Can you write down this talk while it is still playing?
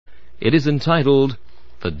It is entitled,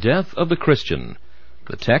 The Death of the Christian.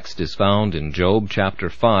 The text is found in Job chapter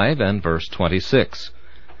 5 and verse 26.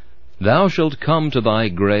 Thou shalt come to thy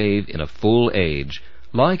grave in a full age,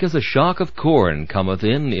 like as a shock of corn cometh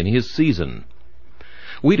in his season.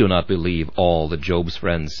 We do not believe all that Job's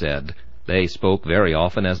friends said. They spoke very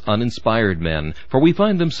often as uninspired men, for we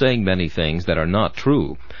find them saying many things that are not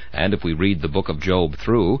true, and if we read the book of Job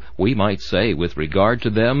through, we might say with regard to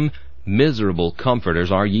them, Miserable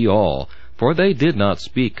comforters are ye all, for they did not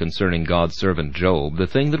speak concerning God's servant Job the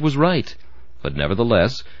thing that was right. But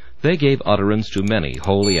nevertheless, they gave utterance to many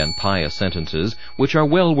holy and pious sentences, which are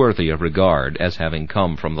well worthy of regard, as having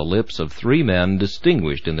come from the lips of three men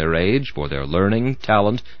distinguished in their age for their learning,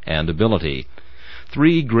 talent, and ability.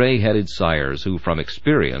 Three gray-headed sires who from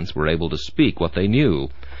experience were able to speak what they knew.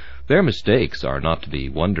 Their mistakes are not to be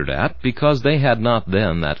wondered at, because they had not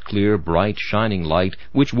then that clear, bright, shining light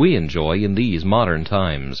which we enjoy in these modern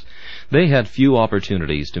times. They had few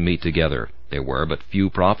opportunities to meet together. There were but few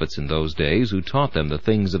prophets in those days who taught them the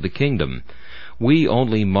things of the kingdom. We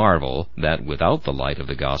only marvel that without the light of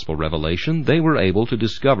the gospel revelation they were able to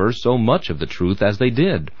discover so much of the truth as they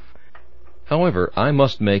did. However, I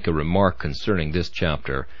must make a remark concerning this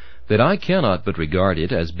chapter, that I cannot but regard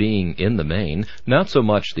it as being, in the main, not so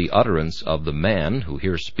much the utterance of the man who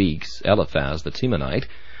here speaks, Eliphaz the Temanite,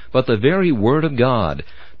 but the very word of God,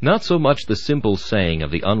 not so much the simple saying of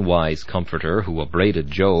the unwise comforter who upbraided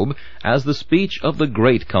Job, as the speech of the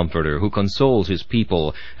great comforter who consoles his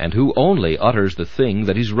people, and who only utters the thing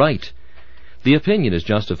that is right. The opinion is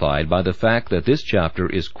justified by the fact that this chapter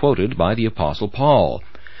is quoted by the Apostle Paul.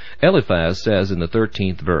 Eliphaz says in the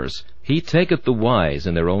 13th verse, He taketh the wise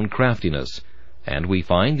in their own craftiness. And we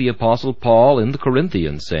find the Apostle Paul in the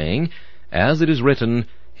Corinthians saying, As it is written,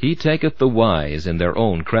 He taketh the wise in their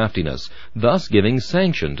own craftiness, thus giving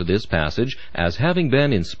sanction to this passage as having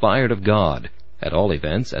been inspired of God, at all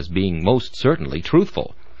events as being most certainly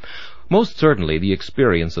truthful. Most certainly the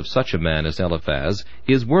experience of such a man as Eliphaz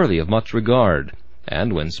is worthy of much regard.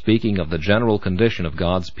 And when speaking of the general condition of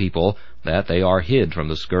God's people, that they are hid from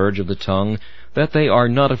the scourge of the tongue, that they are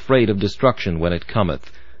not afraid of destruction when it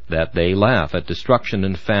cometh, that they laugh at destruction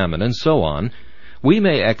and famine, and so on, we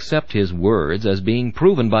may accept his words as being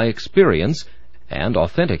proven by experience and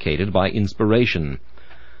authenticated by inspiration.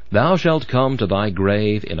 Thou shalt come to thy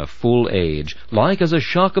grave in a full age, like as a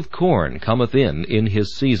shock of corn cometh in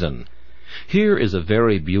his season. Here is a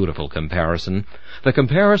very beautiful comparison, the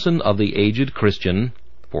comparison of the aged Christian,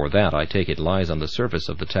 for that I take it lies on the surface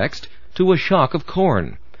of the text, to a shock of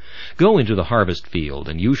corn. Go into the harvest field,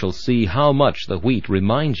 and you shall see how much the wheat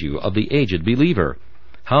reminds you of the aged believer.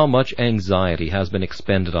 How much anxiety has been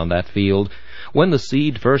expended on that field. When the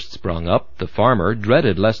seed first sprung up, the farmer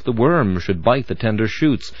dreaded lest the worm should bite the tender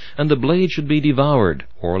shoots, and the blade should be devoured,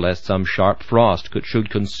 or lest some sharp frost should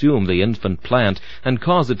consume the infant plant, and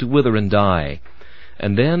cause it to wither and die.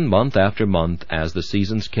 And then, month after month, as the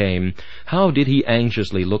seasons came, how did he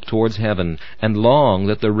anxiously look towards heaven, and long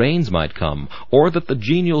that the rains might come, or that the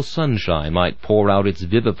genial sunshine might pour out its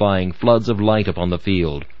vivifying floods of light upon the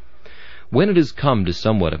field. When it is come to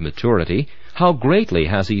somewhat of maturity, how greatly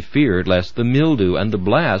has he feared lest the mildew and the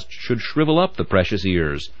blast should shrivel up the precious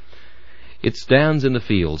ears. It stands in the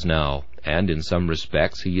fields now, and in some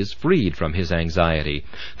respects he is freed from his anxiety.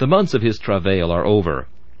 The months of his travail are over.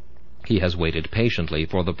 He has waited patiently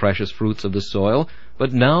for the precious fruits of the soil,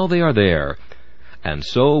 but now they are there. And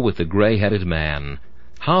so with the gray-headed man.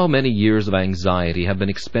 How many years of anxiety have been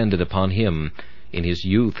expended upon him! In his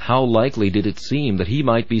youth, how likely did it seem that he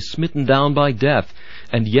might be smitten down by death,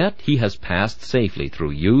 and yet he has passed safely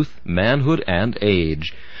through youth, manhood, and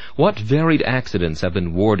age. What varied accidents have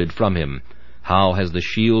been warded from him! How has the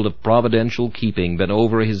shield of providential keeping been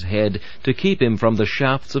over his head to keep him from the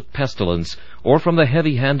shafts of pestilence, or from the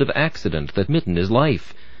heavy hand of accident that mitten his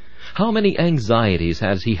life! How many anxieties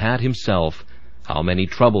has he had himself! How many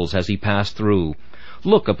troubles has he passed through!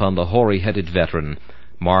 Look upon the hoary-headed veteran.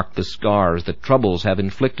 Mark the scars that troubles have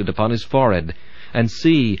inflicted upon his forehead, and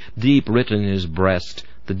see, deep written in his breast,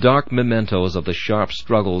 the dark mementos of the sharp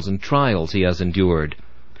struggles and trials he has endured.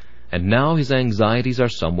 And now his anxieties are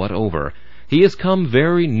somewhat over. He has come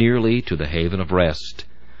very nearly to the haven of rest.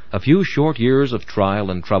 A few short years of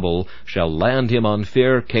trial and trouble shall land him on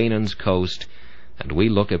fair Canaan's coast, and we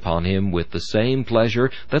look upon him with the same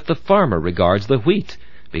pleasure that the farmer regards the wheat,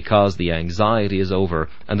 because the anxiety is over,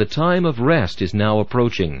 and the time of rest is now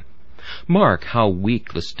approaching. Mark how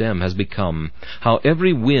weak the stem has become, how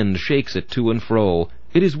every wind shakes it to and fro.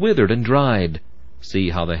 It is withered and dried. See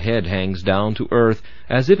how the head hangs down to earth,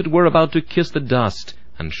 as if it were about to kiss the dust,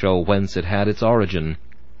 and show whence it had its origin.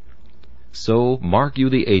 So mark you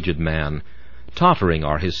the aged man. Tottering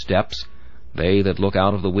are his steps. They that look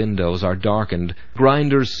out of the windows are darkened.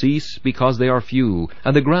 Grinders cease because they are few,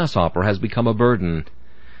 and the grasshopper has become a burden.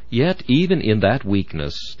 Yet even in that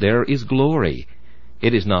weakness there is glory.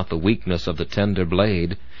 It is not the weakness of the tender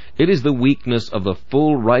blade. It is the weakness of the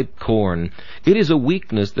full ripe corn. It is a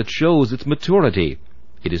weakness that shows its maturity.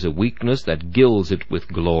 It is a weakness that gilds it with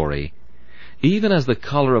glory. Even as the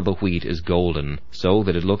color of the wheat is golden, so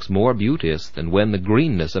that it looks more beauteous than when the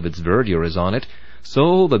greenness of its verdure is on it,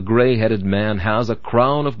 so the gray-headed man has a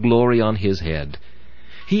crown of glory on his head.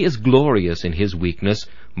 He is glorious in his weakness,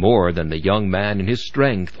 more than the young man in his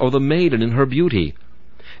strength, or the maiden in her beauty.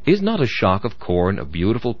 Is not a shock of corn a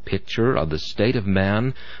beautiful picture of the state of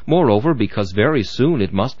man, moreover, because very soon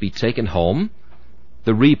it must be taken home?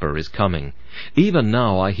 The reaper is coming. Even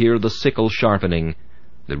now I hear the sickle sharpening.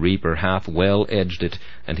 The reaper hath well edged it,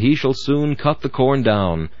 and he shall soon cut the corn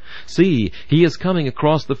down. See, he is coming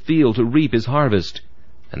across the field to reap his harvest.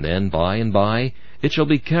 And then by and by it shall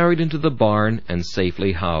be carried into the barn and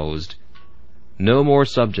safely housed. No more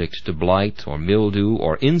subject to blight or mildew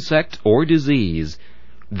or insect or disease.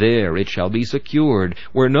 There it shall be secured,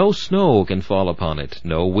 where no snow can fall upon it,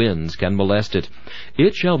 no winds can molest it.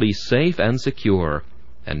 It shall be safe and secure.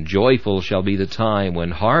 And joyful shall be the time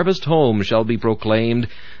when harvest home shall be proclaimed,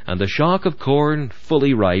 and the shock of corn,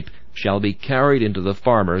 fully ripe, shall be carried into the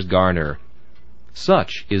farmer's garner.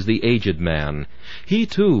 Such is the aged man. He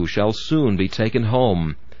too shall soon be taken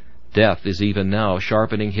home. Death is even now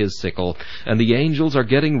sharpening his sickle, and the angels are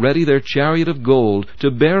getting ready their chariot of gold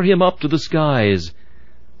to bear him up to the skies.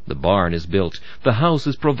 The barn is built, the house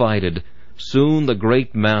is provided. Soon the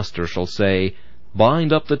great Master shall say,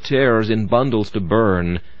 Bind up the tares in bundles to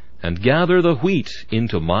burn, and gather the wheat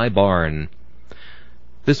into my barn.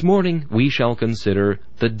 This morning we shall consider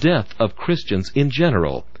the death of Christians in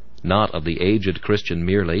general, not of the aged Christian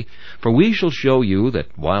merely, for we shall show you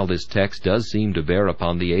that while this text does seem to bear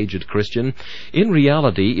upon the aged Christian, in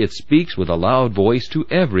reality it speaks with a loud voice to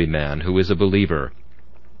every man who is a believer.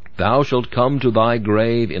 Thou shalt come to thy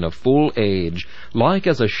grave in a full age, like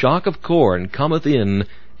as a shock of corn cometh in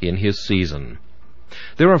his season.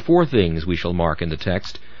 There are 4 things we shall mark in the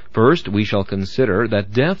text. First, we shall consider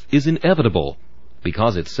that death is inevitable,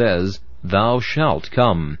 because it says, Thou shalt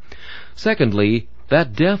come. Secondly,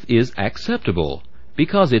 that death is acceptable,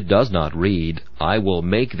 because it does not read, I will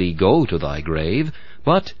make thee go to thy grave,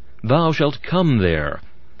 but Thou shalt come there.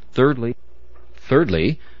 Thirdly,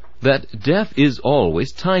 that death is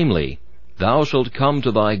always timely. Thou shalt come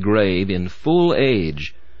to thy grave in full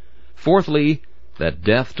age. Fourthly, that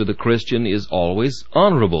death to the Christian is always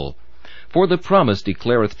honorable. For the promise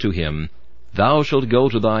declareth to him, Thou shalt go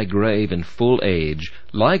to thy grave in full age,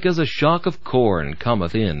 like as a shock of corn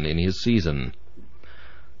cometh in his season.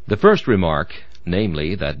 The first remark,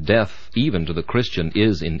 namely, that death even to the Christian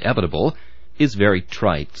is inevitable, is very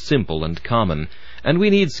trite, simple, and common, and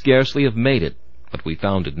we need scarcely have made it, but we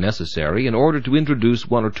found it necessary in order to introduce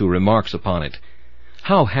 1 or 2 remarks upon it.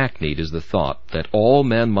 How hackneyed is the thought that all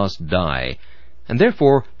men must die, and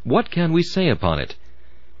therefore what can we say upon it?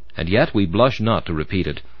 And yet we blush not to repeat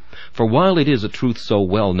it, for while it is a truth so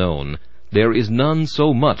well known, there is none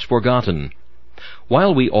so much forgotten.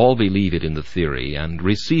 While we all believe it in the theory, and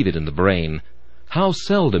receive it in the brain, how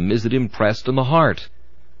seldom is it impressed in the heart?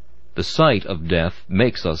 The sight of death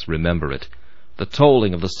makes us remember it. The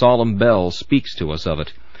tolling of the solemn bell speaks to us of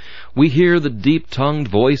it. We hear the deep-tongued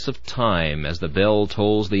voice of time as the bell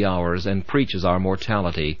tolls the hours and preaches our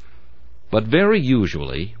mortality. But very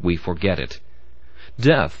usually we forget it.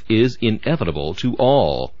 Death is inevitable to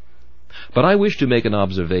all. But I wish to make an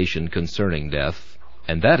observation concerning death,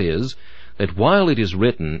 and that is, that while it is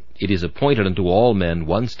written, It is appointed unto all men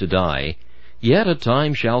once to die, yet a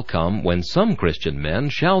time shall come when some Christian men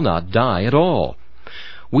shall not die at all.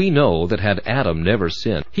 We know that had Adam never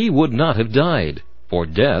sinned, he would not have died, for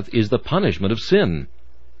death is the punishment of sin.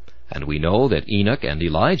 And we know that Enoch and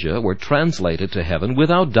Elijah were translated to heaven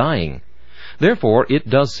without dying. Therefore it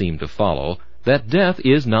does seem to follow that death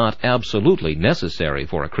is not absolutely necessary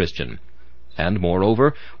for a Christian. And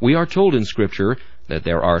moreover, we are told in Scripture that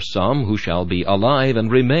there are some who shall be alive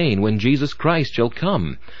and remain when Jesus Christ shall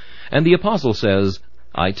come. And the Apostle says,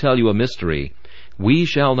 I tell you a mystery, we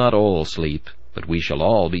shall not all sleep, but we shall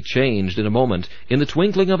all be changed in a moment, in the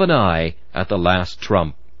twinkling of an eye, at the last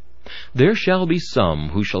trump. There shall be some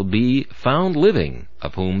who shall be found living,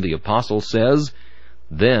 of whom the Apostle says,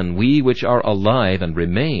 Then we which are alive and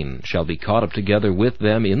remain shall be caught up together with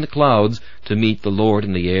them in the clouds to meet the Lord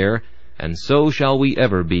in the air, and so shall we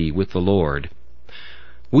ever be with the Lord.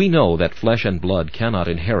 We know that flesh and blood cannot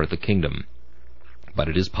inherit the kingdom. but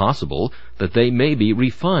it is possible that they may be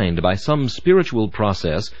refined by some spiritual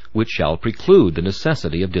process which shall preclude the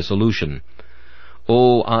necessity of dissolution.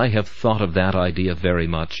 Oh, I have thought of that idea very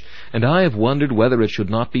much, and I have wondered whether it should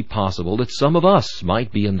not be possible that some of us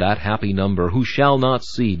might be in that happy number who shall not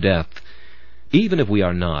see death. Even if we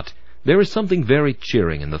are not, there is something very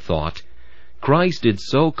cheering in the thought. Christ did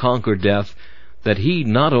so conquer death that he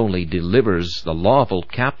not only delivers the lawful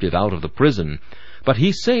captive out of the prison, but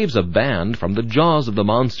he saves a band from the jaws of the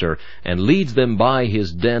monster and leads them by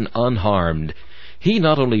his den unharmed. He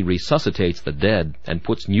not only resuscitates the dead and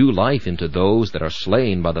puts new life into those that are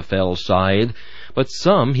slain by the fell scythe, but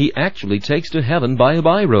some he actually takes to heaven by a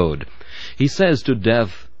by-road. He says to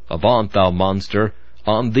death, "Avaunt, thou monster!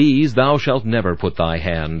 On these thou shalt never put thy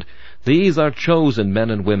hand. These are chosen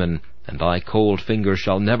men and women, and thy cold finger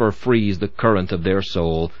shall never freeze the current of their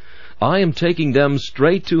soul. I am taking them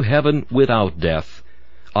straight to heaven without death.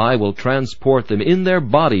 I will transport them in their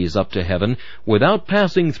bodies up to heaven, without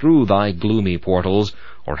passing through thy gloomy portals,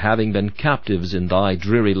 or having been captives in thy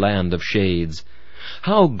dreary land of shades."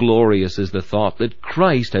 How glorious is the thought that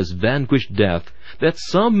Christ has vanquished death, that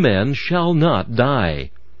some men shall not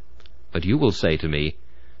die! But you will say to me,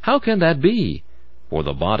 how can that be? For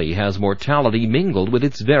the body has mortality mingled with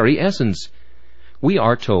its very essence. We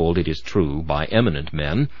are told, it is true, by eminent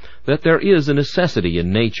men, that there is a necessity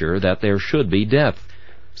in nature that there should be death,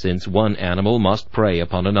 since one animal must prey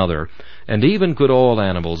upon another, and even could all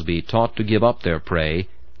animals be taught to give up their prey,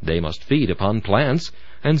 they must feed upon plants,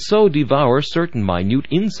 and so devour certain minute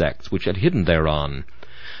insects which had hidden thereon.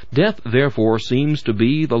 Death therefore seems to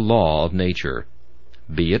be the law of nature.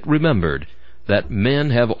 Be it remembered that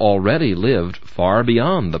men have already lived far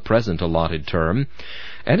beyond the present allotted term,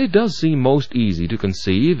 and it does seem most easy to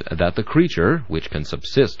conceive that the creature, which can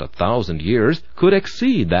subsist 1,000 years, could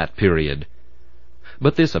exceed that period.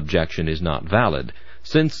 But this objection is not valid,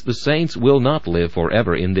 since the saints will not live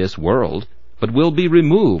forever in this world, but will be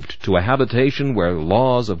removed to a habitation where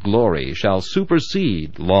laws of glory shall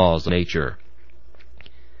supersede laws of nature.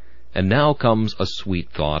 And now comes a sweet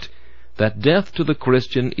thought, that death to the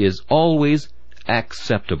Christian is always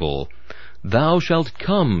acceptable. Thou shalt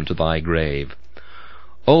come to thy grave.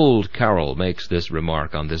 Old Carroll makes this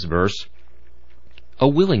remark on this verse: a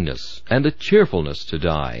willingness and a cheerfulness to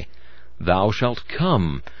die. Thou shalt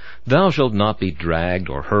come. Thou shalt not be dragged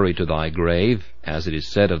or hurried to thy grave, as it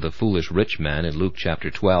is said of the foolish rich man in Luke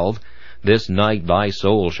chapter 12, "This night thy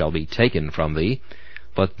soul shall be taken from thee."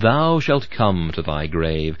 But thou shalt come to thy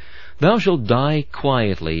grave. Thou shalt die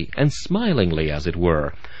quietly and smilingly, as it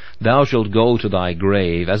were. Thou shalt go to thy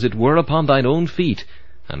grave, as it were upon thine own feet,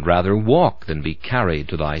 and rather walk than be carried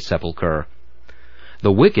to thy sepulchre.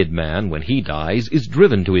 The wicked man, when he dies, is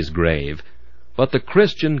driven to his grave, but the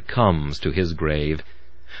Christian comes to his grave.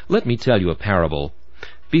 Let me tell you a parable.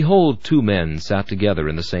 Behold, 2 men sat together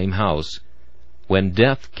in the same house, when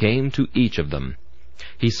death came to each of them.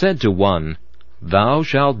 He said to one, "Thou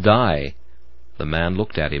shalt die." The man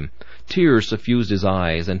looked at him. Tears suffused his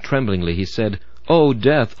eyes, and tremblingly he said, "O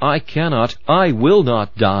death, I will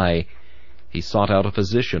not die." He sought out a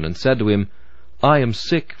physician, and said to him, "I am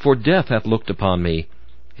sick, for death hath looked upon me.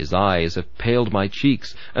 His eyes have paled my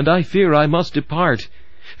cheeks, and I fear I must depart.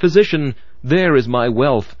 Physician, there is my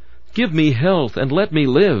wealth. Give me health, and let me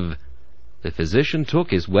live." The physician took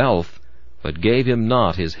his wealth, but gave him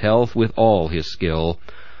not his health with all his skill.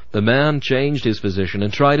 The man changed his physician,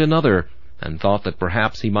 and tried another, and thought that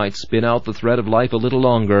perhaps he might spin out the thread of life a little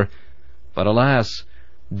longer. But alas,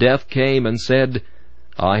 death came and said,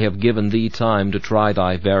 "I have given thee time to try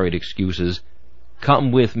thy varied excuses.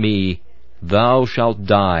 Come with me, thou shalt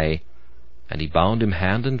die." And he bound him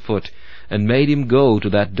hand and foot, and made him go to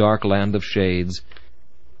that dark land of shades.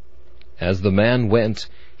 As the man went,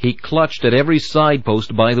 he clutched at every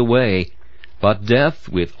side-post by the way, but death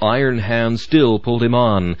with iron hand still pulled him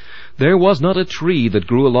on. There was not a tree that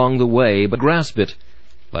grew along the way but grasped it.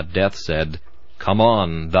 But death said, "Come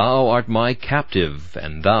on, thou art my captive,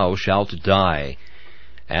 and thou shalt die."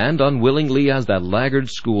 And unwillingly as that laggard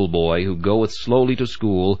schoolboy who goeth slowly to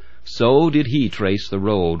school, so did he trace the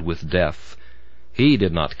road with death. He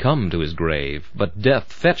did not come to his grave, but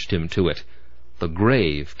death fetched him to it. The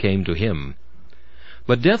grave came to him.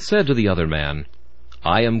 But death said to the other man,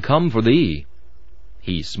 "I am come for thee."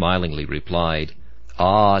 He smilingly replied,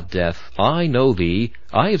 "Ah, death, I know thee.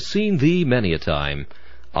 I have seen thee many a time.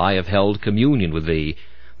 I have held communion with thee.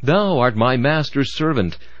 Thou art my master's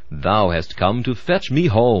servant. Thou hast come to fetch me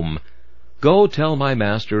home. Go tell my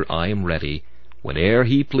master I am ready. Whene'er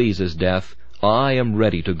he pleases, death, I am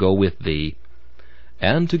ready to go with thee."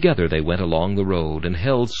 And together they went along the road, and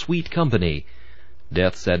held sweet company.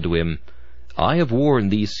 Death said to him, I have worn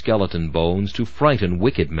these skeleton bones to frighten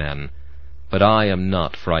wicked men. But I am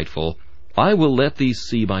not frightful. I will let thee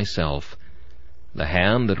see myself. The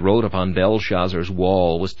hand that wrote upon Belshazzar's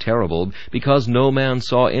wall was terrible, because no man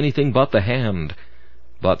saw anything but the hand.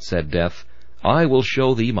 But, said Death, I will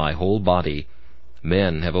show thee my whole body.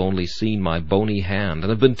 Men have only seen my bony hand, and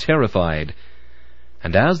have been terrified.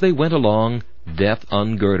 And as they went along, Death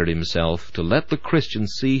ungirded himself to let the Christian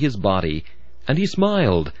see his body, and he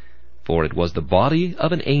smiled, for it was the body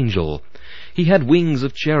of an angel. He had wings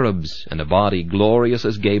of cherubs, and a body glorious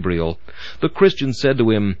as Gabriel. The Christian said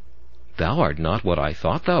to him, Thou art not what I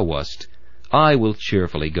thought thou wast. I will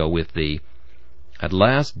cheerfully go with thee. At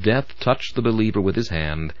last Death touched the believer with his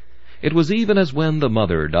hand. It was even as when the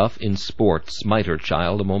mother doth in sport smite her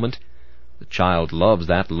child a moment. The child loves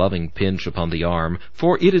that loving pinch upon the arm,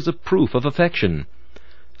 for it is a proof of affection.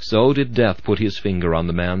 So did Death put his finger on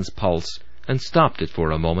the man's pulse, and stopped it for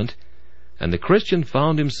a moment. And the Christian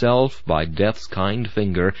found himself, by Death's kind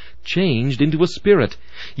finger, changed into a spirit,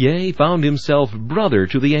 yea, found himself brother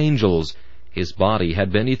to the angels. His body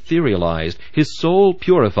had been etherealized, his soul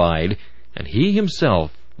purified, and he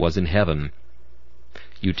himself was in heaven.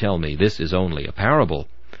 You tell me this is only a parable,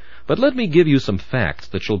 but let me give you some facts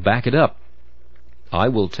that shall back it up. I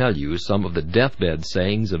will tell you some of the deathbed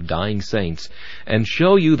sayings of dying saints, and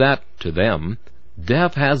show you that, to them,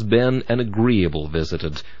 death has been an agreeable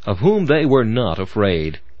visitant, of whom they were not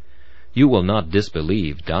afraid. You will not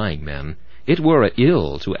disbelieve dying men. It were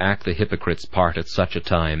ill to act the hypocrite's part at such a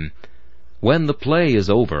time. When the play is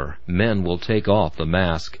over, men will take off the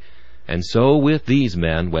mask, and so with these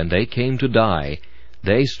men, when they came to die,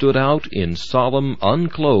 they stood out in solemn,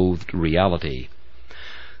 unclothed reality.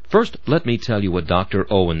 First, let me tell you what Dr.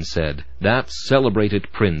 Owen said, that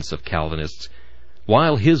celebrated prince of Calvinists.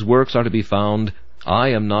 While his works are to be found, I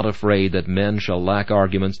am not afraid that men shall lack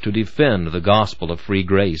arguments to defend the gospel of free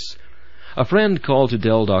grace. A friend called to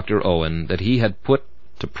tell Dr. Owen that he had put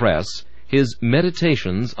to press his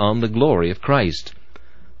Meditations on the Glory of Christ.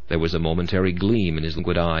 There was a momentary gleam in his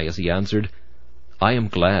liquid eye as he answered, I am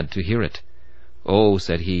glad to hear it. Oh,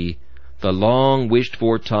 said he, the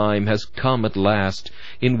long-wished-for time has come at last,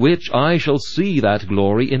 in which I shall see that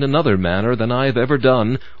glory in another manner than I have ever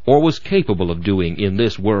done, or was capable of doing in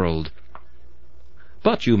this world.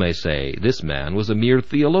 But you may say, this man was a mere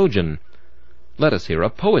theologian. Let us hear a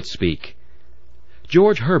poet speak.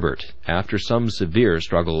 George Herbert, after some severe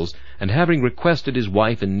struggles, and having requested his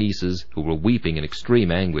wife and nieces, who were weeping in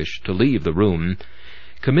extreme anguish, to leave the room,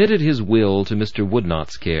 committed his will to Mr.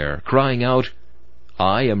 Woodnot's care, crying out,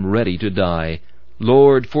 I am ready to die.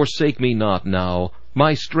 Lord, forsake me not now.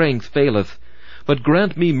 My strength faileth. But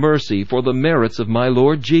grant me mercy for the merits of my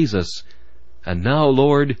Lord Jesus. And now,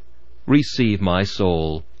 Lord, receive my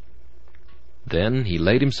soul. Then he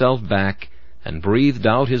laid himself back and breathed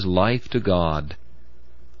out his life to God.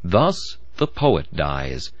 Thus the poet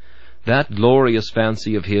dies. That glorious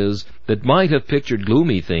fancy of his, that might have pictured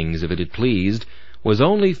gloomy things if it had pleased, was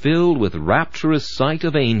only filled with rapturous sight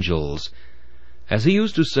of angels. As he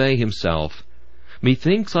used to say himself,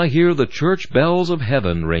 Methinks I hear the church bells of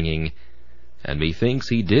heaven ringing, and methinks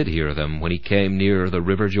he did hear them when he came near the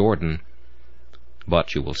river Jordan.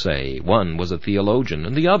 But you will say, one was a theologian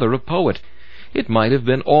and the other a poet. It might have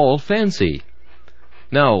been all fancy.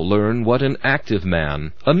 Now learn what an active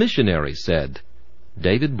man, a missionary, said.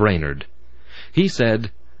 David Brainerd. He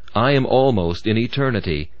said, I am almost in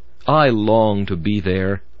eternity. I long to be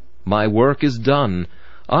there. My work is done.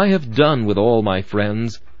 I have done with all my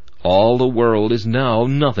friends. All the world is now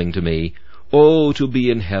nothing to me. Oh, to be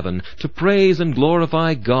in heaven, to praise and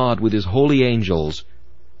glorify God with his holy angels.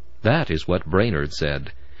 That is what Brainerd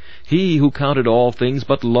said. He who counted all things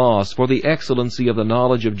but loss for the excellency of the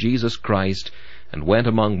knowledge of Jesus Christ, and went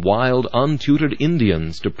among wild, untutored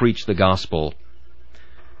Indians to preach the gospel.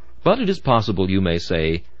 But it is possible you may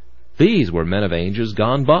say, these were men of ages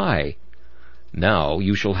gone by. Now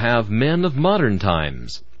you shall have men of modern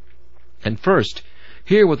times. And first,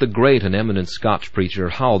 hear what the great and eminent Scotch preacher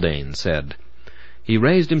Haldane said. He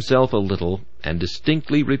raised himself a little, and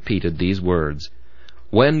distinctly repeated these words,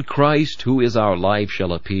 When Christ, who is our life,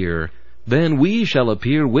 shall appear, then we shall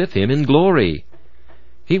appear with him in glory.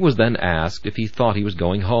 He was then asked if he thought he was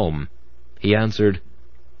going home. He answered,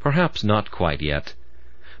 Perhaps not quite yet.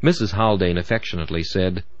 Mrs. Haldane affectionately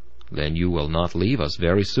said, Then you will not leave us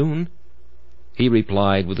very soon? He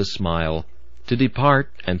replied with a smile, To depart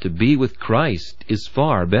and to be with Christ is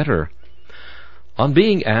far better. On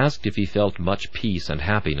being asked if he felt much peace and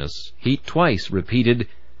happiness, he twice repeated,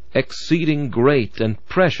 Exceeding great and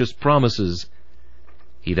precious promises.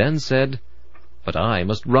 He then said, But I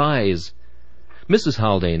must rise. Mrs.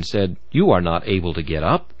 Haldane said, "You are not able to get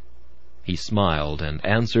up." He smiled and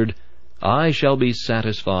answered, "I shall be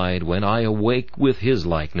satisfied when I awake with his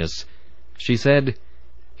likeness." She said,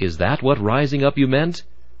 "Is that what rising up you meant?"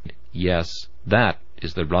 "Yes, that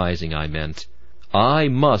is the rising I meant. I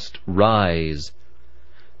must rise."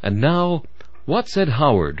 And now, what said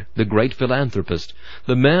Howard, the great philanthropist,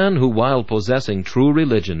 the man who, while possessing true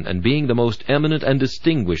religion and being the most eminent and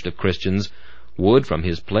distinguished of Christians, would, from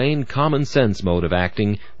his plain common-sense mode of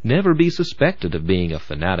acting, never be suspected of being a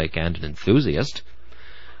fanatic and an enthusiast?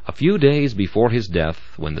 A few days before his death,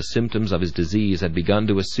 when the symptoms of his disease had begun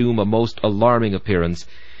to assume a most alarming appearance,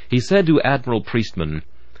 he said to Admiral Priestman,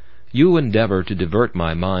 "You endeavor to divert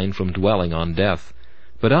my mind from dwelling on death,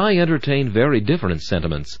 but I entertain very different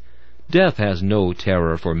sentiments. Death has no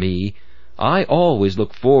terror for me. I always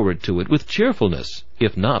look forward to it with cheerfulness,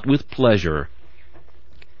 if not with pleasure."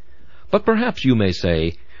 But perhaps you may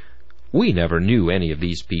say, "We never knew any of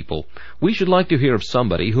these people. We should like to hear of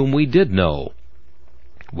somebody whom we did know."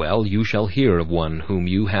 Well, you shall hear of one whom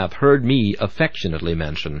you have heard me affectionately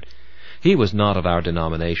mention. He was not of our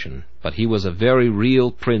denomination, but he was a very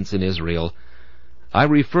real prince in Israel. I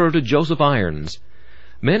refer to Joseph Irons.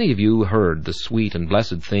 Many of you heard the sweet and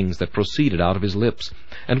blessed things that proceeded out of his lips,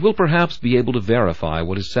 and will perhaps be able to verify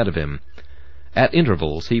what is said of him. At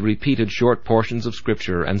intervals he repeated short portions of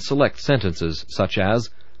Scripture and select sentences, such as,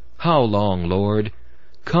 "How long, Lord?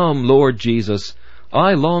 Come, Lord Jesus,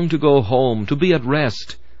 I long to go home, to be at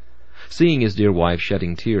rest." Seeing his dear wife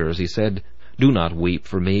shedding tears, he said, "Do not weep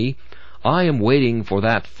for me. I am waiting for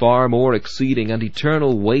that far more exceeding and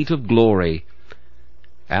eternal weight of glory."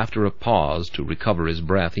 After a pause to recover his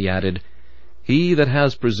breath, he added, "He that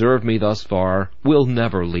has preserved me thus far will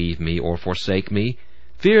never leave me or forsake me.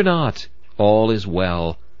 Fear not, all is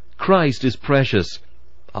well. Christ is precious.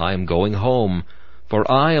 I am going home, for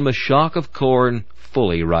I am a shock of corn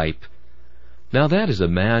fully ripe." Now that is a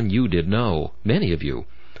man you did know, many of you,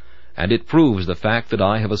 and it proves the fact that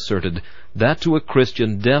I have asserted, that to a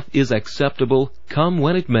Christian death is acceptable, come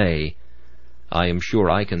when it may. I am sure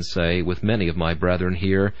I can say, with many of my brethren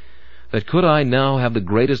here, that could I now have the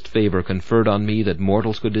greatest favor conferred on me that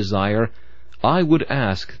mortals could desire, I would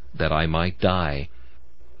ask that I might die.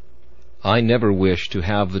 I never wish to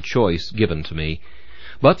have the choice given to me,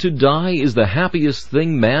 but to die is the happiest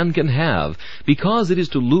thing man can have, because it is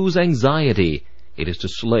to lose anxiety, it is to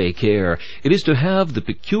slay care, it is to have the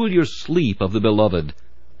peculiar sleep of the beloved.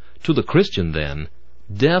 To the Christian, then,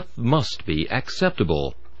 death must be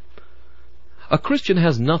acceptable. A Christian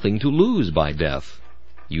has nothing to lose by death.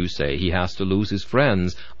 You say he has to lose his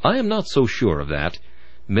friends. I am not so sure of that.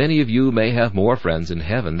 Many of you may have more friends in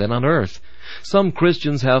heaven than on earth. Some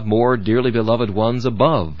Christians have more dearly beloved ones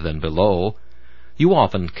above than below. You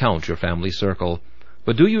often count your family circle,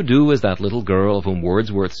 but do you do as that little girl of whom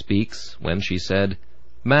Wordsworth speaks, when she said,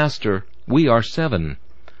 "Master, we are 7.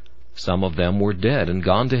 Some of them were dead and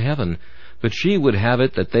gone to heaven, but she would have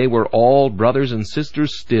it that they were all brothers and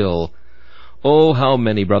sisters still. Oh, how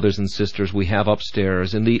many brothers and sisters we have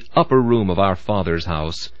upstairs in the upper room of our Father's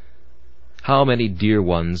house! How many dear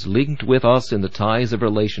ones linked with us in the ties of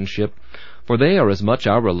relationship, for they are as much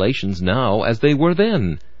our relations now as they were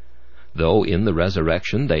then. Though in the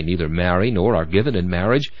resurrection they neither marry nor are given in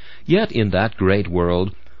marriage, yet in that great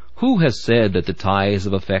world, who has said that the ties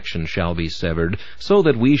of affection shall be severed, so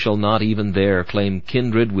that we shall not even there claim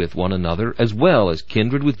kindred with one another, as well as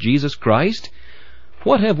kindred with Jesus Christ?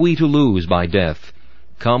 What have we to lose by death?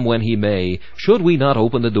 Come when he may, should we not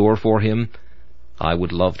open the door for him? I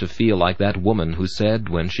would love to feel like that woman who said,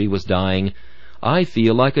 when she was dying, "I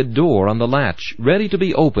feel like a door on the latch, ready to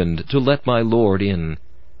be opened to let my Lord in."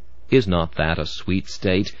 Is not that a sweet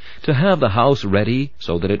state, to have the house ready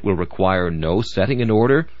so that it will require no setting in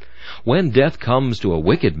order? When death comes to a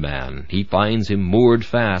wicked man, he finds him moored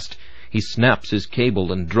fast. He snaps his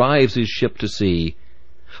cable and drives his ship to sea.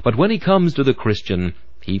 But when he comes to the Christian,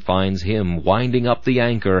 he finds him winding up the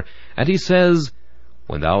anchor, and he says,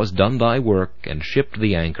 "When thou hast done thy work and shipped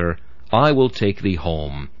the anchor, I will take thee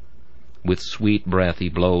home." With sweet breath he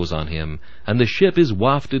blows on him, and the ship is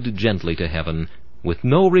wafted gently to heaven, with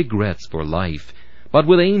no regrets for life, but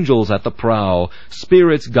with angels at the prow,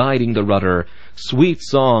 spirits guiding the rudder, sweet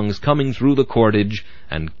songs coming through the cordage,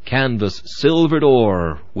 and canvas silvered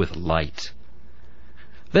o'er with light.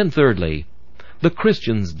 Then thirdly, the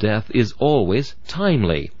Christian's death is always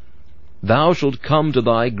timely. "Thou shalt come to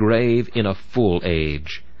thy grave in a full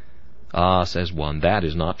age." Ah, says one, that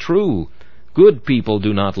is not true. Good people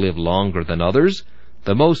do not live longer than others.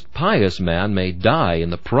 The most pious man may die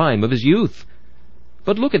in the prime of his youth.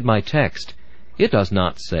 But look at my text. It does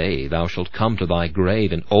not say, "Thou shalt come to thy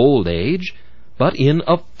grave in old age," but in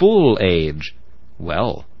a full age.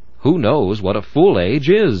 Well, who knows what a full age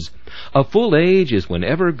is? A full age is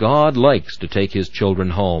whenever God likes to take his children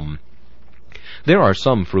home. There are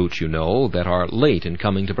some fruits, you know, that are late in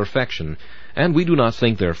coming to perfection, and we do not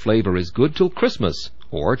think their flavor is good till Christmas,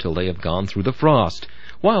 or till they have gone through the frost,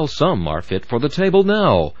 while some are fit for the table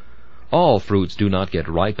now. All fruits do not get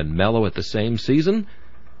ripe and mellow at the same season.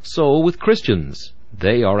 So with Christians.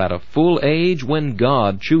 They are at a full age when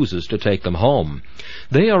God chooses to take them home.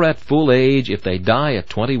 They are at full age if they die at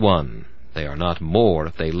 21. They are not more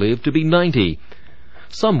if they live to be 90.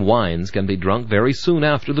 Some wines can be drunk very soon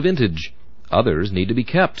after the vintage. Others need to be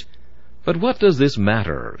kept. But what does this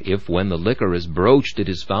matter if when the liquor is broached it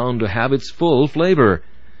is found to have its full flavor?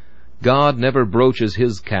 God never broaches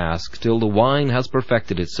his cask till the wine has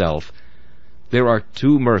perfected itself. There are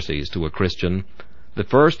two mercies to a Christian. The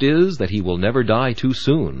first is that he will never die too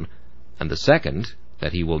soon, and the second,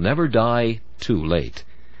 that he will never die too late.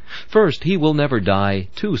 First, he will never die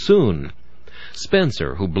too soon.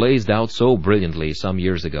 Spencer, who blazed out so brilliantly some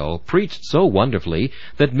years ago, preached so wonderfully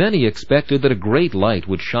that many expected that a great light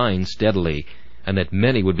would shine steadily, and that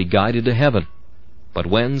many would be guided to heaven. But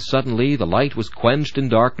when suddenly the light was quenched in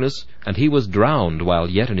darkness, and he was drowned while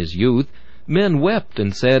yet in his youth, men wept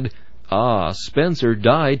and said, "Ah, Spencer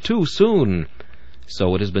died too soon."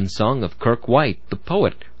 So it has been sung of Kirk White, the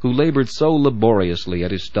poet, who labored so laboriously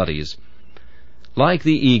at his studies. Like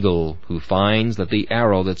the eagle, who finds that the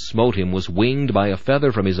arrow that smote him was winged by a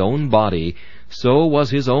feather from his own body, so was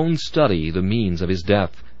his own study the means of his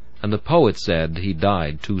death, and the poet said he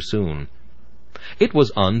died too soon. It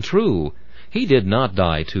was untrue. He did not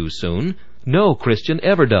die too soon. No Christian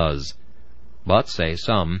ever does. But, say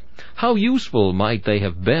some, how useful might they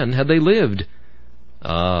have been had they lived?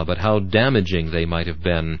 Ah, but how damaging they might have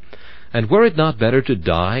been. And were it not better to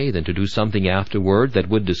die than to do something afterward that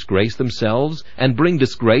would disgrace themselves and bring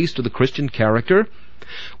disgrace to the Christian character?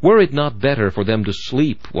 Were it not better for them to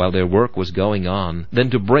sleep while their work was going on than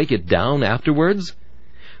to break it down afterwards?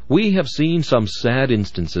 We have seen some sad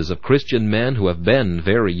instances of Christian men who have been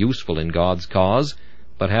very useful in God's cause,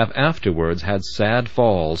 but have afterwards had sad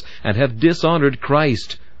falls and have dishonored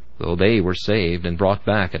Christ, though they were saved and brought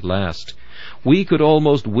back at last. We could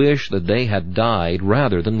almost wish that they had died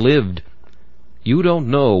rather than lived. You don't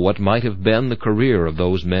know what might have been the career of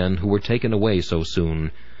those men who were taken away so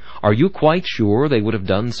soon. Are you quite sure they would have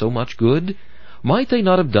done so much good? Might they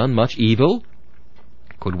not have done much evil?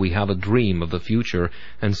 Could we have a dream of the future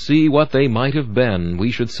and see what they might have been,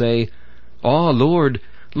 we should say, "Ah, Lord,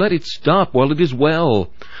 let it stop while it is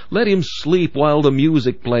well. Let him sleep while the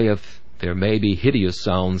music playeth. There may be hideous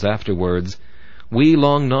sounds afterwards. We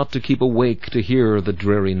long not to keep awake to hear the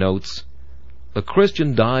dreary notes." The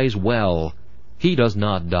Christian dies well. He does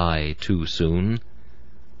not die too soon.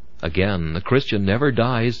 Again, the Christian never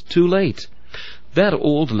dies too late. That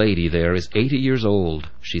old lady there is 80 years old.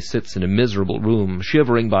 She sits in a miserable room,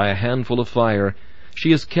 shivering by a handful of fire.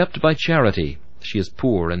 She is kept by charity. She is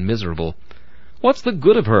poor and miserable. "What's the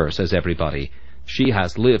good of her?" says everybody. "She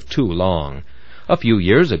has lived too long. A few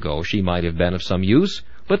years ago she might have been of some use,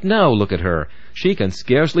 but now look at her. She can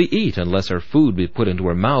scarcely eat unless her food be put into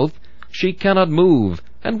her mouth. She cannot move,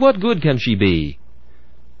 and what good can she be?"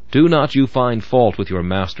 Do not you find fault with your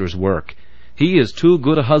master's work. He is too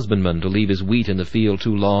good a husbandman to leave his wheat in the field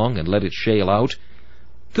too long and let it shale out.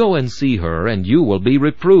 Go and see her, and you will be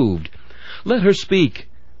reproved. Let her speak.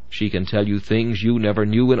 She can tell you things you never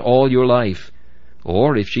knew in all your life.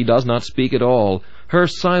 Or if she does not speak at all, her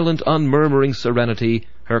silent, unmurmuring serenity,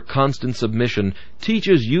 her constant submission,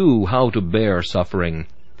 teaches you how to bear suffering,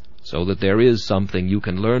 so that there is something you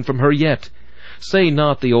can learn from her yet. Say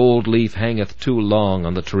not the old leaf hangeth too long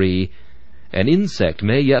on the tree. An insect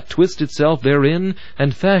may yet twist itself therein,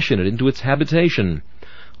 and fashion it into its habitation.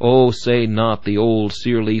 Oh, say not the old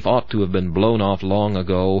sear leaf ought to have been blown off long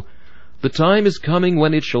ago. The time is coming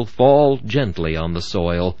when it shall fall gently on the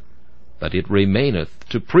soil. But it remaineth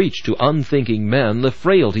to preach to unthinking men the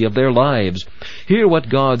frailty of their lives. Hear what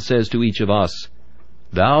God says to each of us.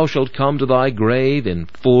 Thou shalt come to thy grave in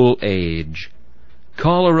full age.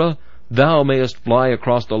 Cholera, thou mayest fly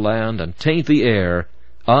across the land and taint the air.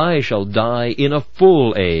 I shall die in a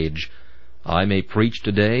full age. I may preach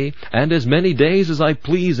today, and as many days as I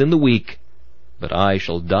please in the week, but I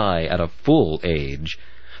shall die at a full age.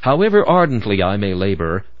 However ardently I may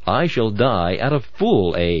labor, I shall die at a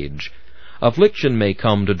full age. Affliction may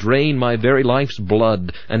come to drain my very life's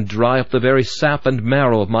blood, and dry up the very sap and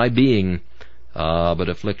marrow of my being. Ah, but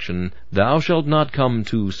affliction, thou shalt not come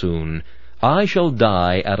too soon. I shall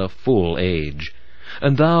die at a full age.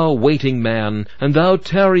 And thou, waiting man, and thou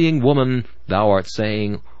tarrying woman, thou art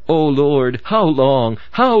saying, O Lord, how long,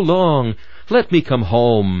 how long? Let me come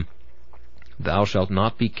home. Thou shalt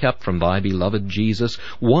not be kept from thy beloved Jesus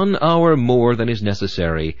 1 hour more than is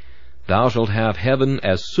necessary. Thou shalt have heaven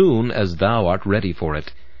as soon as thou art ready for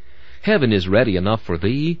it. Heaven is ready enough for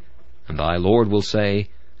thee, and thy Lord will say,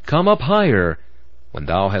 Come up higher, when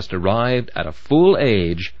thou hast arrived at a full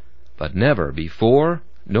age, but never before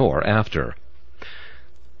nor after.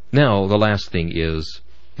 Now the last thing is,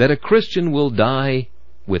 that a Christian will die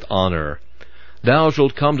with honor. Thou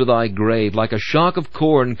shalt come to thy grave like a shock of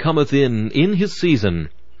corn cometh in his season.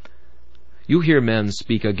 You hear men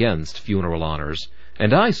speak against funeral honors,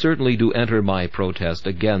 and I certainly do enter my protest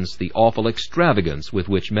against the awful extravagance with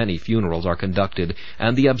which many funerals are conducted,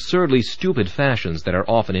 and the absurdly stupid fashions that are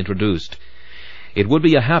often introduced. It would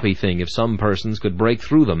be a happy thing if some persons could break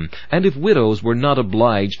through them, and if widows were not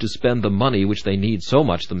obliged to spend the money which they need so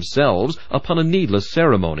much themselves upon a needless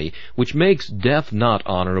ceremony, which makes death not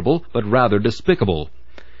honorable, but rather despicable.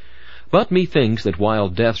 But methinks that while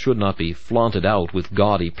death should not be flaunted out with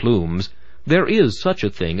gaudy plumes, there is such a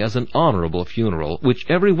thing as an honorable funeral, which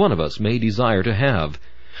every one of us may desire to have.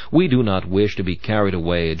 We do not wish to be carried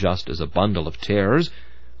away just as a bundle of tares.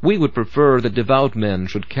 We would prefer that devout men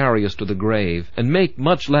should carry us to the grave, and make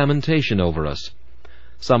much lamentation over us.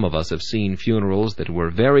 Some of us have seen funerals that were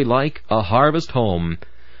very like a harvest home.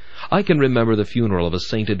 I can remember the funeral of a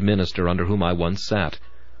sainted minister under whom I once sat.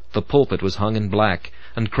 The pulpit was hung in black,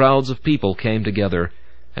 and crowds of people came together,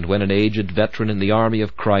 and when an aged veteran in the army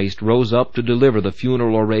of Christ rose up to deliver the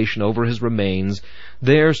funeral oration over his remains,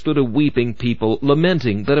 there stood a weeping people,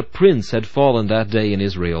 lamenting that a prince had fallen that day in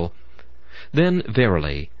Israel. Then,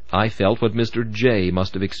 verily, I felt what Mr. J.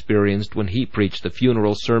 must have experienced when he preached the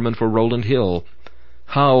funeral sermon for Rowland Hill.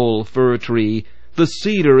 Howl, fir tree, the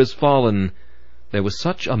cedar is fallen. There was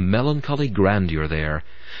such a melancholy grandeur there,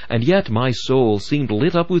 and yet my soul seemed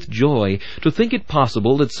lit up with joy to think it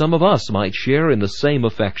possible that some of us might share in the same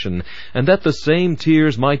affection, and that the same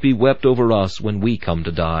tears might be wept over us when we come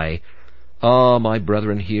to die. Ah, my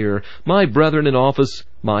brethren here, my brethren in office,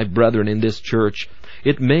 my brethren in this church,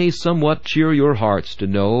 it may somewhat cheer your hearts to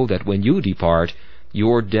know that when you depart,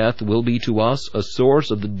 your death will be to us a source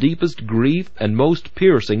of the deepest grief and most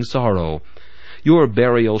piercing sorrow. Your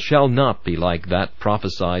burial shall not be like that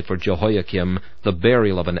prophesied for Jehoiakim, the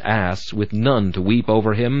burial of an ass, with none to weep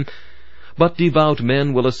over him. But devout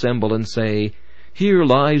men will assemble and say, Here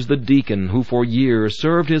lies the deacon who for years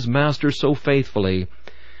served his master so faithfully.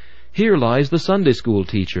 Here lies the Sunday school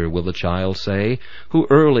teacher, will the child say, who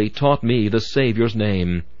early taught me the Saviour's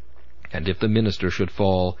name. And if the minister should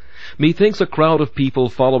fall, methinks a crowd of people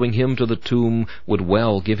following him to the tomb would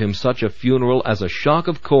well give him such a funeral as a shock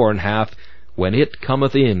of corn hath when it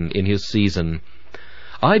cometh in his season.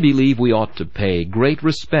 I believe we ought to pay great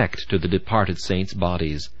respect to the departed saints'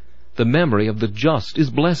 bodies. The memory of the just is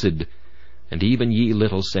blessed. And even ye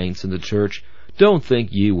little saints in the church, don't think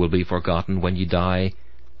ye will be forgotten when ye die.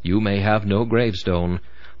 You may have no gravestone,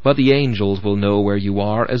 but the angels will know where you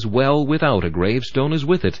are as well without a gravestone as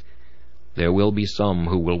with it. There will be some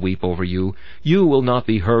who will weep over you. You will not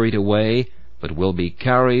be hurried away, but will be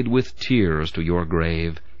carried with tears to your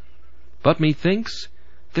grave. But methinks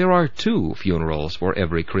there are 2 funerals for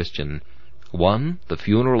every Christian. One, the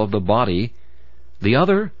funeral of the body, the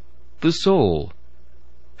other, the soul.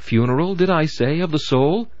 Funeral, did I say, of the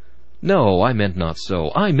soul? No, I meant not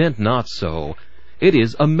so. I meant not so. It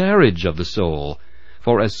is a marriage of the soul.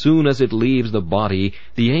 For as soon as it leaves the body,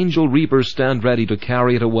 the angel reapers stand ready to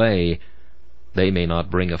carry it away. They may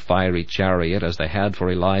not bring a fiery chariot as they had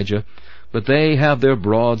for Elijah, but they have their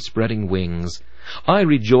broad spreading wings. I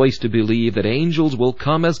rejoice to believe that angels will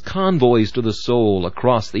come as convoys to the soul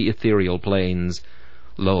across the ethereal plains.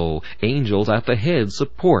 Lo, angels at the head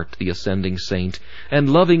support the ascending saint, and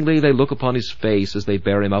lovingly they look upon his face as they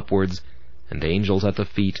bear him upwards, and angels at the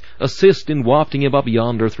feet assist in wafting him up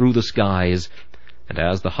yonder through the skies. And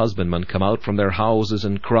as the husbandmen come out from their houses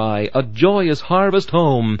and cry, A joyous harvest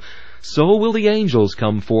home, so will the angels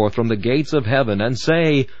come forth from the gates of heaven and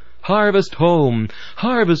say, Harvest home,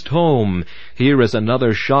 harvest home, here is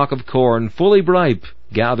another shock of corn fully ripe,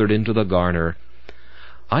 gathered into the garner.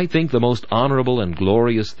 I think the most honorable and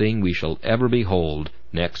glorious thing we shall ever behold,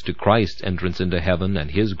 next to Christ's entrance into heaven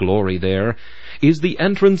and his glory there, is the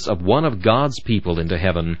entrance of one of God's people into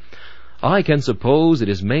heaven. I can suppose it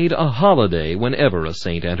is made a holiday whenever a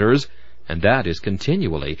saint enters, and that is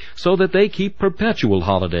continually, so that they keep perpetual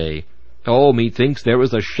holiday. Oh, methinks there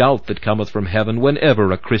is a shout that cometh from heaven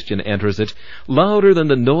whenever a Christian enters it, louder than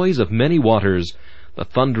the noise of many waters. The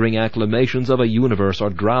thundering acclamations of a universe are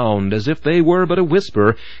drowned, as if they were but a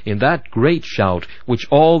whisper, in that great shout which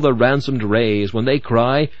all the ransomed raise when they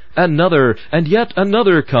cry, "Another, and yet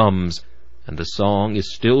another comes!" And the song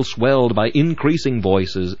is still swelled by increasing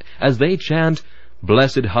voices, as they chant,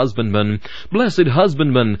 "Blessed husbandman,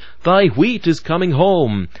 thy wheat is coming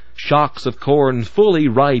home. Shocks of corn fully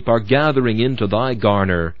ripe are gathering into thy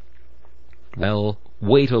garner." Well,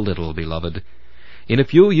 wait a little, beloved. In a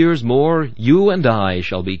few years more, you and I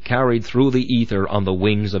shall be carried through the ether on the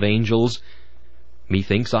wings of angels.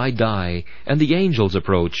 Methinks I die, and the angels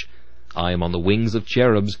approach. I am on the wings of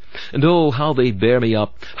cherubs, and oh, how they bear me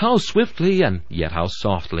up, how swiftly, and yet how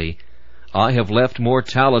softly. I have left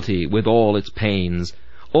mortality with all its pains.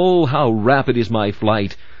 Oh, how rapid is my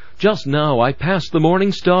flight! Just now I passed the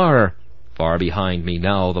morning star. Far behind me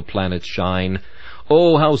now the planets shine.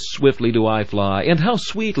 Oh, how swiftly do I fly, and how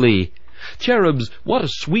sweetly! Cherubs, what a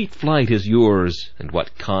sweet flight is yours, and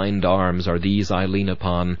what kind arms are these I lean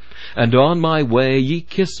upon. And on my way ye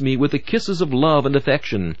kiss me with the kisses of love and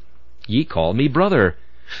affection. Ye call me brother.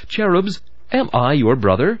 Cherubs, am I your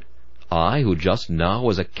brother? I, who just now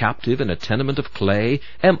was a captive in a tenement of clay,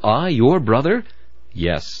 am I your brother?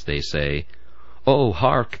 Yes, they say. Oh,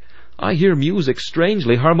 hark! I hear music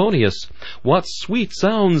strangely harmonious. What sweet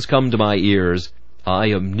sounds come to my ears! I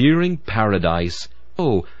am nearing paradise.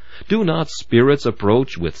 Oh, do not spirits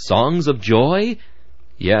approach with songs of joy?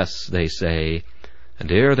 Yes, they say.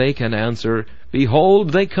 And ere they can answer, behold,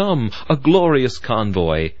 they come, a glorious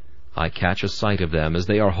convoy. I catch a sight of them as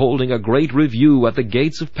they are holding a great review at the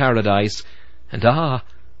gates of paradise. And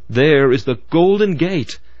there is the golden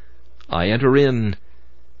gate. I enter in,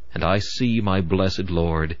 and I see my blessed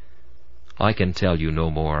Lord. I can tell you no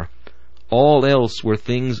more. All else were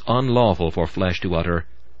things unlawful for flesh to utter.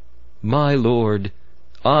 My Lord,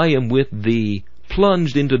 I am with Thee,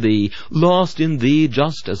 plunged into Thee, lost in Thee,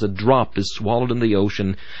 just as a drop is swallowed in the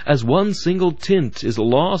ocean, as one single tint is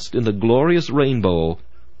lost in the glorious rainbow.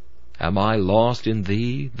 Am I lost in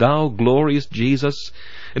Thee, Thou glorious Jesus?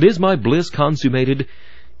 And is my bliss consummated?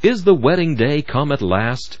 Is the wedding day come at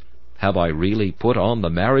last? Have I really put on the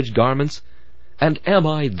marriage garments? And am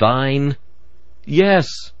I Thine?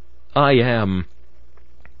 Yes, I am.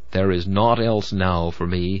 There is naught else now for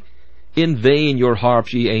me. In vain your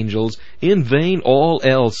harps, ye angels, in vain all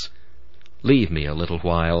else. Leave me a little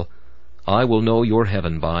while. I will know your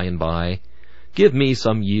heaven by and by. Give me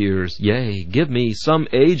some years, yea, give me some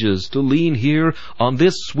ages to lean here on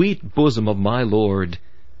this sweet bosom of my Lord.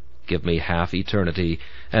 Give me half eternity,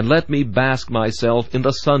 and let me bask myself in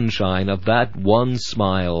the sunshine of that one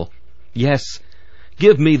smile. Yes,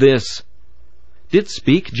 give me this. Did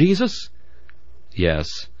speak Jesus?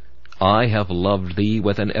 Yes, I have loved Thee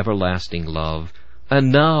with an everlasting love,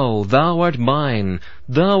 and now Thou art mine,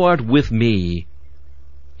 Thou art with me.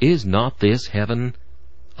 Is not this heaven?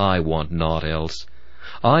 I want naught else.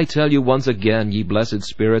 I tell you once again, ye blessed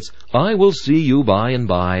spirits, I will see you by and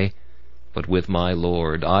by. But with my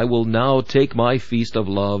Lord I will now take my feast of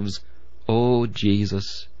loves. O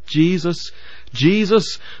Jesus, Jesus,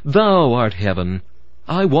 Jesus, Thou art heaven.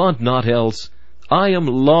 I want naught else. I am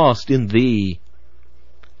lost in Thee.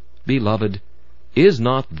 Beloved, is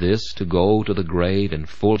not this to go to the grave in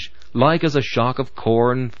full, like as a shock of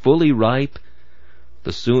corn fully ripe?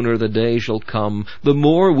 The sooner the day shall come, the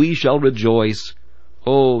more we shall rejoice.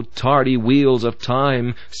 O tardy wheels of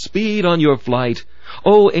time, speed on your flight.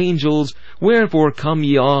 O angels, wherefore come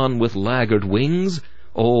ye on with laggard wings?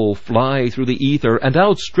 O fly through the ether, and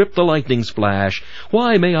outstrip the lightning's flash.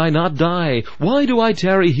 Why may I not die? Why do I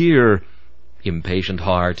tarry here? Impatient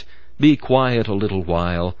heart, be quiet a little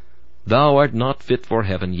while. Thou art not fit for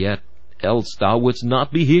heaven yet, else thou wouldst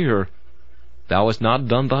not be here. Thou hast not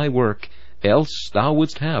done thy work, else thou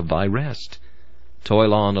wouldst have thy rest.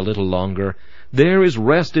 Toil on a little longer. There is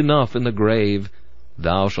rest enough in the grave.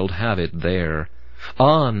 Thou shalt have it there.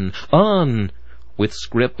 On, on! With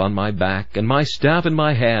scrip on my back and my staff in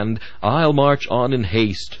my hand, I'll march on in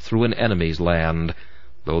haste through an enemy's land.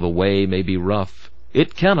 Though the way may be rough,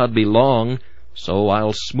 it cannot be long, so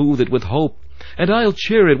I'll smooth it with hope, and I'll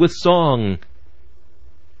cheer it with song.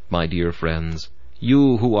 My dear friends,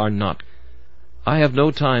 you who are not, I have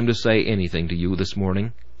no time to say anything to you this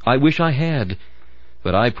morning. I wish I had,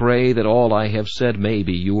 but I pray that all I have said may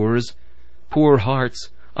be yours. Poor hearts,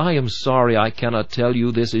 I am sorry I cannot tell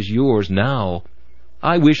you this is yours now.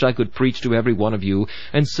 I wish I could preach to every one of you,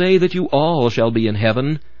 and say that you all shall be in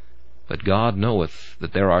heaven. But God knoweth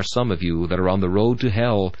that there are some of you that are on the road to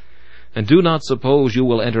hell, and do not suppose you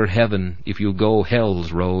will enter heaven if you go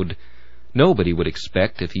hell's road. Nobody would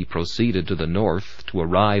expect, if he proceeded to the north, to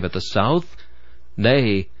arrive at the south.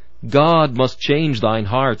 Nay, God must change thine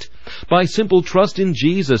heart. By simple trust in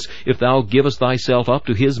Jesus, if thou givest thyself up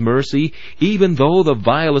to his mercy, even though the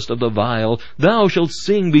vilest of the vile, thou shalt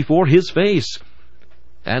sing before his face.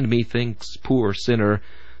 And methinks, poor sinner,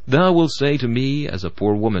 thou wilt say to me, as a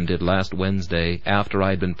poor woman did last Wednesday, after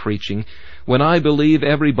I had been preaching, when I believe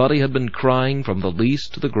everybody had been crying from the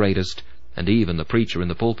least to the greatest, and even the preacher in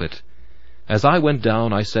the pulpit. As I went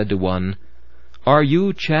down, I said to one, "Are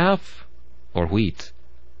you chaff or wheat?"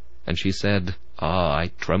 And she said,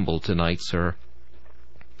 I tremble tonight, sir."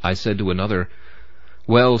 I said to another,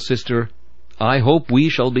 "Well, sister, I hope we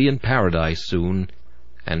shall be in paradise soon."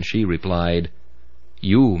 And she replied,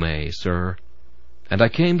 "You may, sir." And I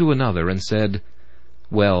came to another and said,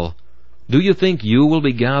 "Well, do you think you will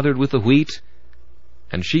be gathered with the wheat?"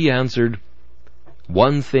 And she answered,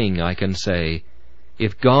 "One thing I can say,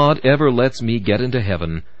 if God ever lets me get into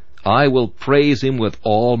heaven, I will praise him with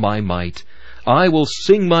all my might. I will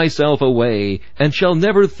sing myself away, and shall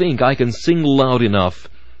never think I can sing loud enough."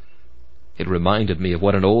 It reminded me of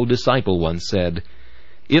what an old disciple once said,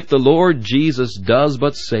 "If the Lord Jesus does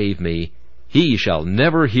but save me, he shall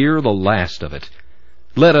never hear the last of it."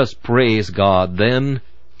 Let us praise God, then,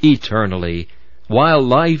 eternally, while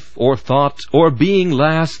life or thought or being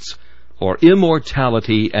lasts, or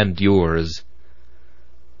immortality endures.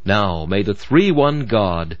 Now may the three-one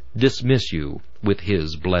God dismiss you with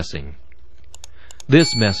his blessing.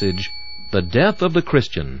 This message, The Death of the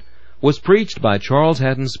Christian, was preached by Charles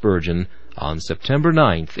Haddon Spurgeon on September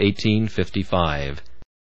 9th, 1855.